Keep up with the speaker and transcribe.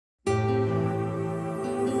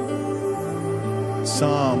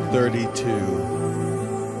Psalm 32.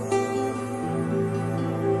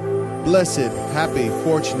 Blessed, happy,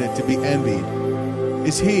 fortunate, to be envied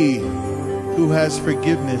is he who has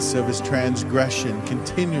forgiveness of his transgression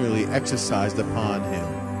continually exercised upon him,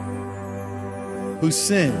 whose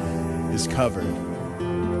sin is covered.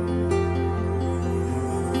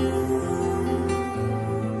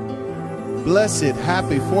 Blessed,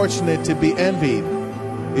 happy, fortunate, to be envied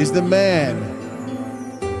is the man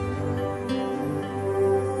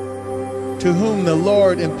to whom the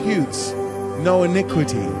Lord imputes no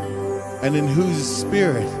iniquity, and in whose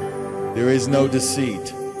spirit there is no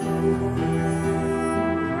deceit.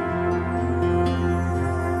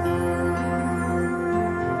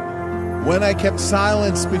 When I kept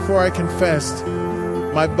silence before I confessed,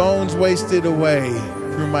 my bones wasted away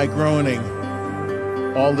through my groaning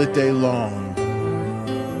all the day long.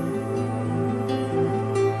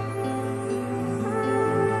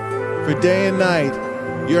 For day and night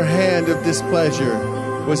your hand of displeasure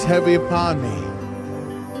was heavy upon me.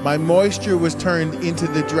 My moisture was turned into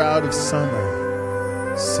the drought of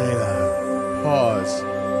summer. Selah. Pause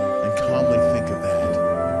and calmly think of that.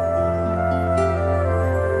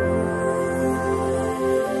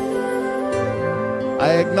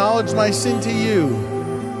 I acknowledged my sin to you,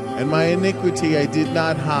 and my iniquity I did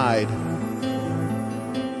not hide.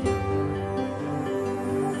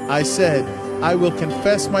 I said, I will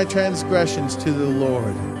confess my transgressions to the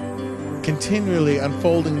Lord, continually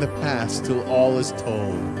unfolding the past till all is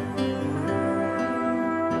told.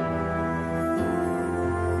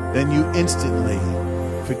 Then you instantly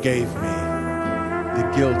forgave me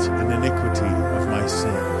the guilt and iniquity of my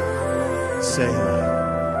sin. Selah.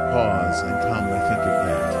 Pause and calmly think of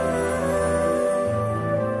that.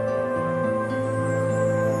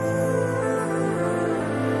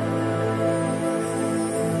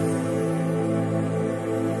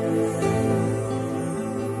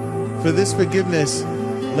 For this forgiveness,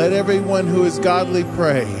 let everyone who is godly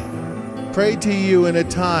pray. Pray to you in a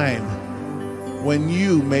time when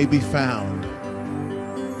you may be found.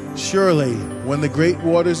 Surely, when the great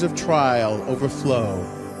waters of trial overflow,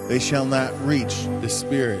 they shall not reach the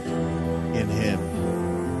Spirit in him.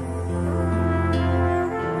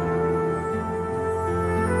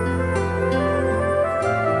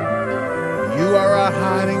 You are a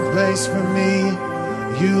hiding place for me.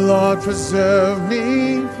 You, Lord, preserve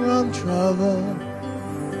me from trouble.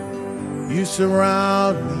 You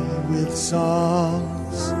surround me with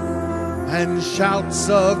songs and shouts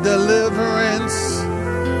of deliverance.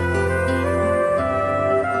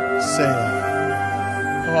 Selah.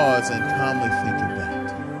 Pause and calmly think of that.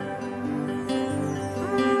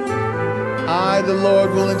 I, the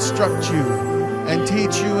Lord, will instruct you and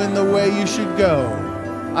teach you in the way you should go.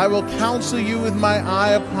 I will counsel you with my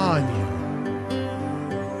eye upon you.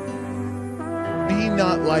 Be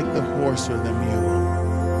not like the horse or the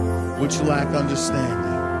mule, which lack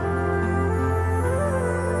understanding,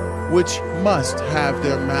 which must have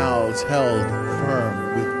their mouths held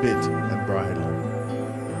firm with bit and bridle,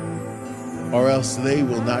 or else they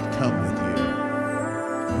will not come with you.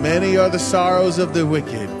 Many are the sorrows of the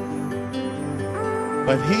wicked,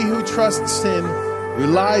 but he who trusts in,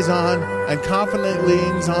 relies on, and confidently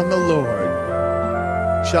leans on the Lord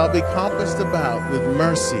shall be compassed about with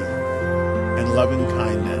mercy and loving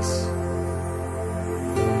kindness.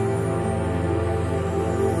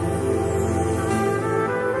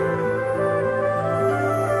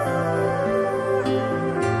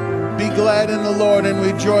 Be glad in the Lord and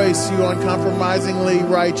rejoice, you uncompromisingly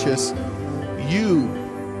righteous, you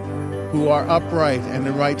who are upright and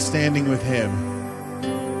in right standing with him.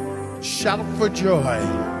 Shout for joy,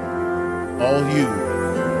 all you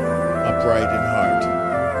upright in heart.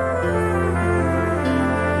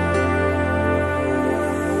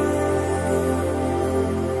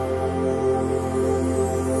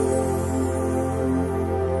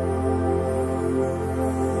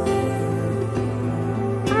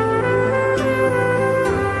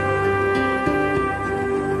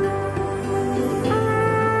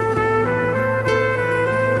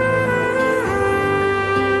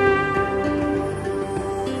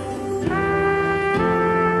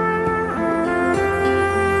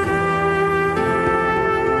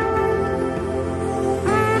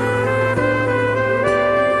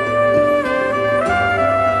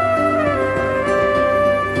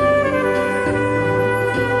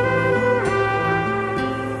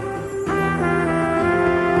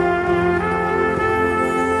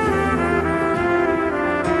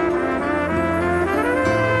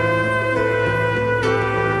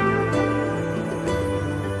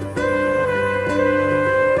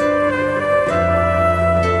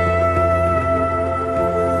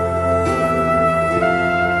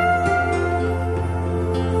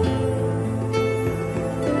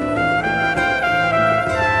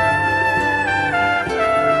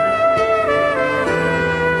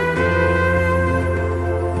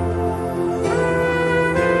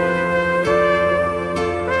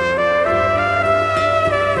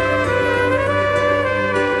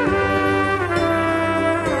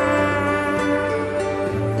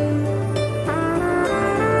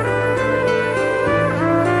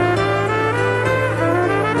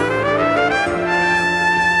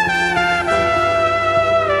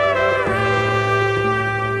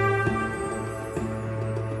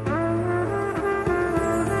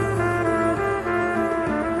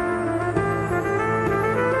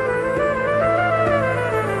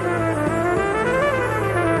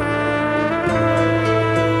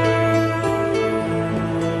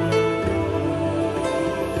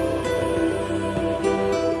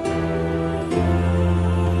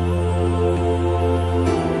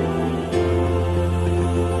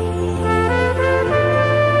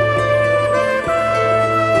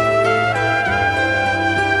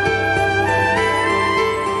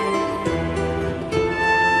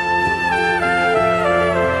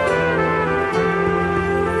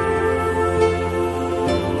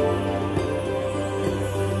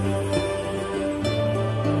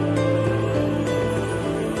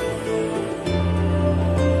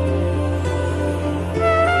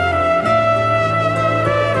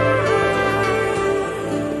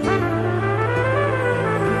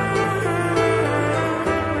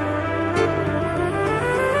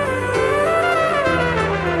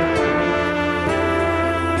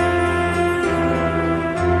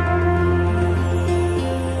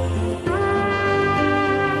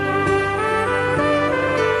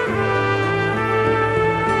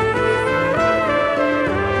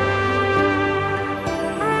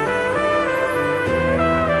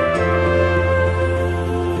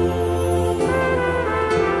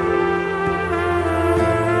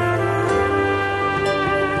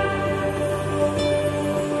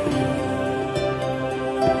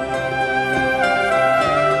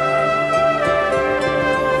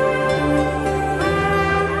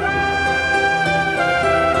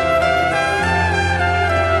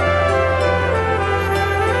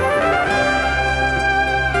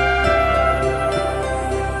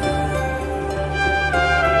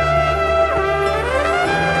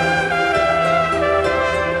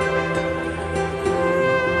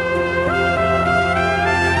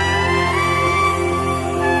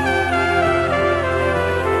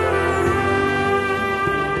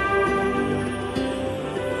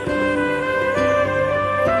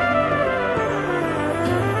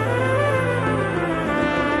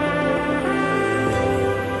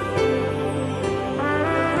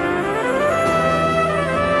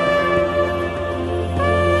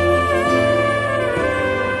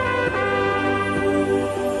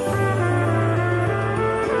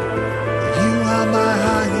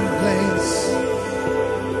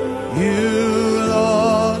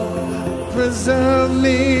 preserve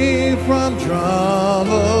me from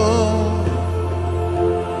trouble,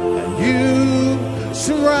 and you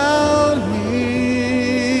surround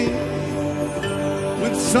me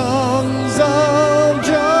with songs of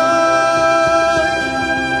joy,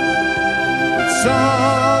 with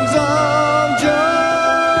songs of joy,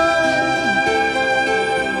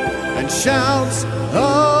 and shouts